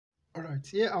Alright,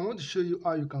 here I want to show you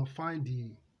how you can find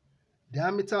the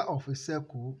diameter of a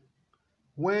circle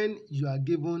when you are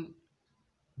given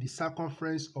the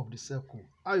circumference of the circle.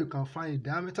 How you can find the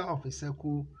diameter of a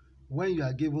circle when you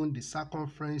are given the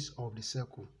circumference of the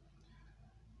circle.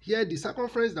 Here the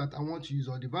circumference that I want to use,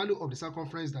 or the value of the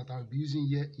circumference that I'll be using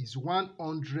here, is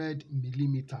 100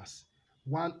 millimeters.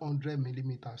 100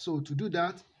 millimeters. So to do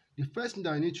that, the first thing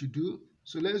that I need to do,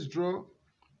 so let's draw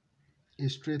a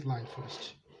straight line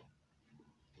first.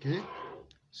 Okay,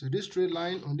 so this straight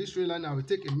line, on this straight line I will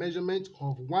take a measurement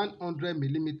of 100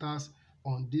 millimeters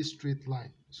on this straight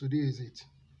line. So this is it.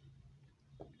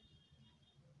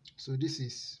 So this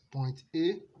is point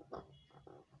A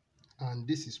and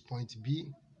this is point B.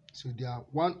 So they are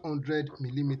 100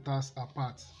 millimeters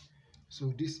apart.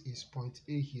 So this is point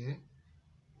A here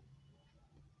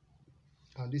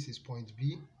and this is point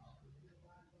B.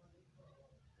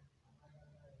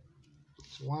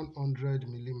 It's 100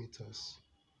 millimeters.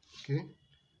 Okay,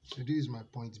 so this is my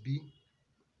point B.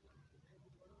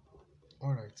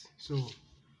 Alright, so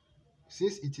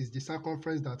since it is the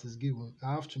circumference that is given,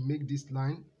 I have to make this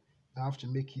line, I have to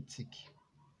make it thick.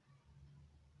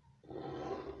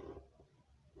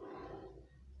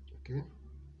 Okay,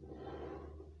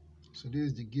 so this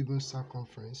is the given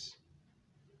circumference.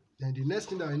 Then the next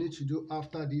thing that I need to do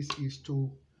after this is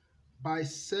to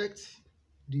bisect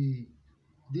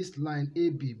this line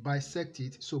AB, bisect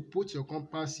it. So put your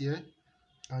compass here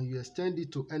and you extend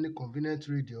it to any convenient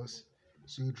radius.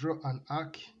 So you draw an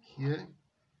arc here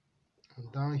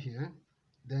and down here.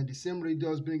 Then the same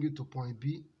radius bring it to point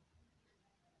B.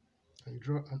 And you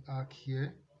draw an arc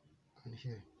here and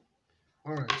here.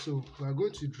 Alright, so we are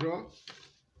going to draw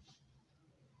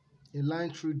a line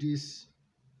through this,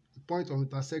 the point of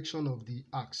intersection of the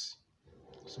arcs.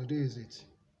 So this is it.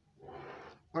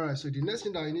 Alright, so the next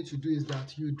thing that I need to do is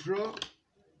that you draw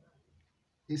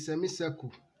a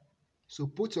semicircle. So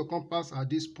put your compass at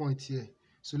this point here.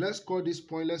 So let's call this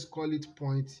point, let's call it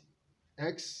point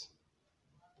X.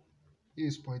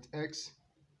 This is point X.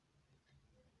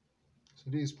 So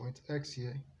this is point X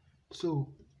here. So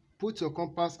put your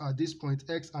compass at this point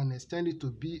X and extend it to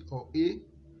B or A.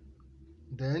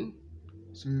 Then,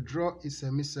 so you draw a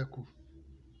semicircle.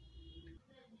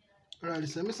 Alright, the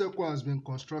semicircle has been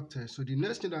constructed. So the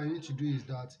next thing that I need to do is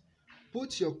that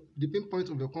put the pinpoint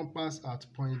of your compass at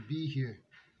point B here.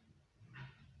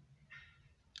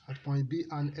 At point B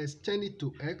and extend it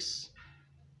to X.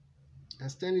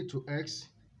 Extend it to X.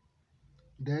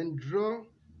 Then draw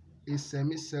a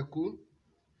semicircle.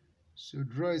 So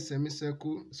draw a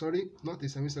semicircle. Sorry, not a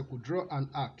semicircle. Draw an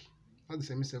arc. Not a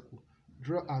semicircle.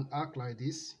 Draw an arc like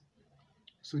this.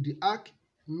 So the arc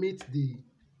meets the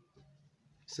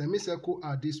semicircle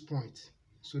at this point.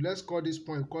 So let's call this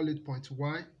point, call it point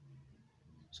Y.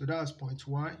 So that's point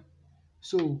Y.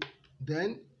 So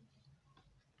then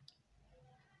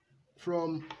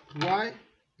from Y,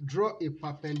 draw a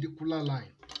perpendicular line.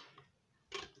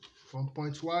 From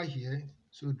point Y here,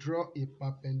 so draw a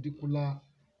perpendicular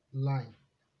line.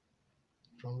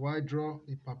 From Y, draw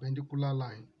a perpendicular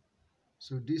line.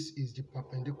 So this is the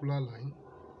perpendicular line.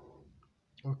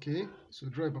 Okay, so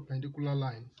draw a perpendicular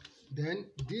line. Then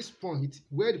this point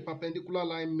where the perpendicular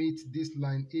line meets this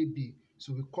line AB,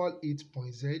 so we call it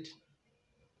point Z.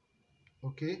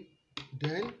 Okay,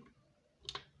 then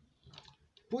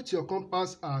put your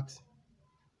compass at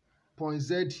point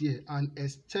Z here and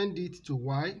extend it to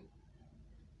Y.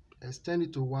 Extend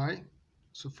it to Y.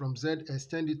 So from Z,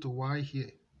 extend it to Y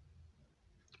here.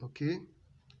 Okay,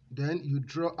 then you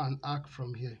draw an arc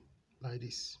from here like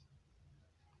this.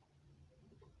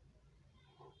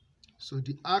 So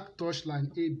the arc touch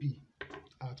line AB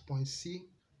at point C.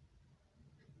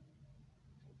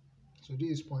 So this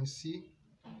is point C.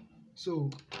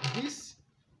 So this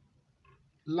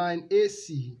line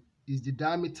AC is the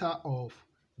diameter of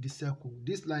the circle.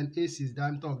 This line AC is the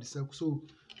diameter of the circle. So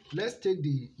let's take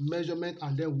the measurement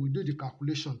and then we'll do the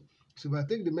calculation. So if I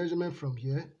take the measurement from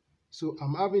here, so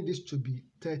I'm having this to be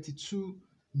 32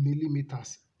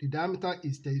 millimeters. The diameter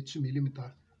is 32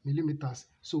 millimeters.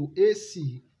 So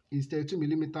AC is 32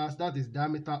 millimeters. That is the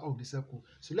diameter of the circle.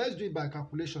 So let's do it by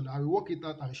calculation. I will work it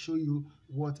out and show you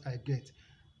what I get.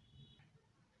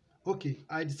 Okay,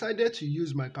 I decided to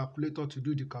use my calculator to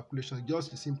do the calculation,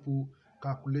 just a simple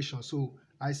calculation. So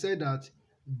I said that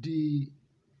the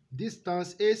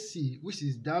distance AC, which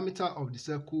is diameter of the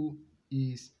circle,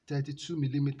 is 32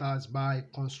 millimeters by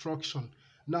construction.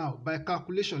 Now, by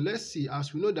calculation, let's see,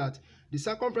 as we know that the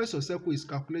circumference of circle is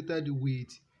calculated with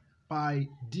pi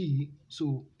d.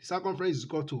 So the circumference is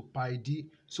equal to pi d.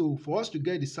 So for us to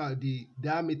get the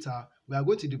diameter, we are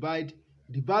going to divide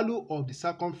the value of the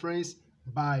circumference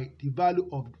by the value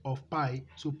of pi.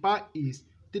 So pi is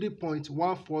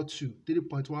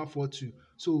 3.142.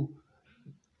 So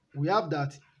we have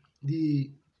that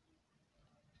the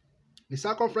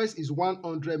circumference is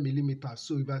 100 millimeters.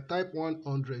 So if I type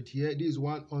 100 here, this is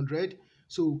 100.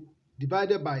 So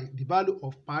divided by the value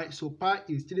of pi. So pi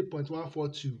is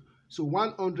 3.142. So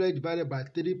 100 divided by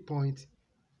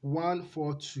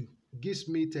 3.142 gives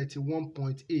me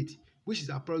 31.8, which is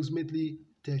approximately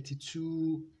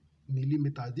 32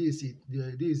 millimeters. This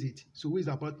is it. So which is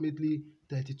approximately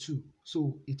 32.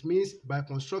 So it means by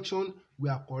construction we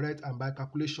are correct, and by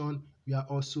calculation we are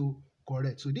also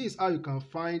correct. So this is how you can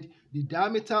find the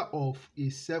diameter of a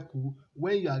circle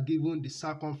when you are given the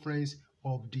circumference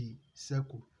of the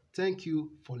circle. Thank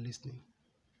you for listening.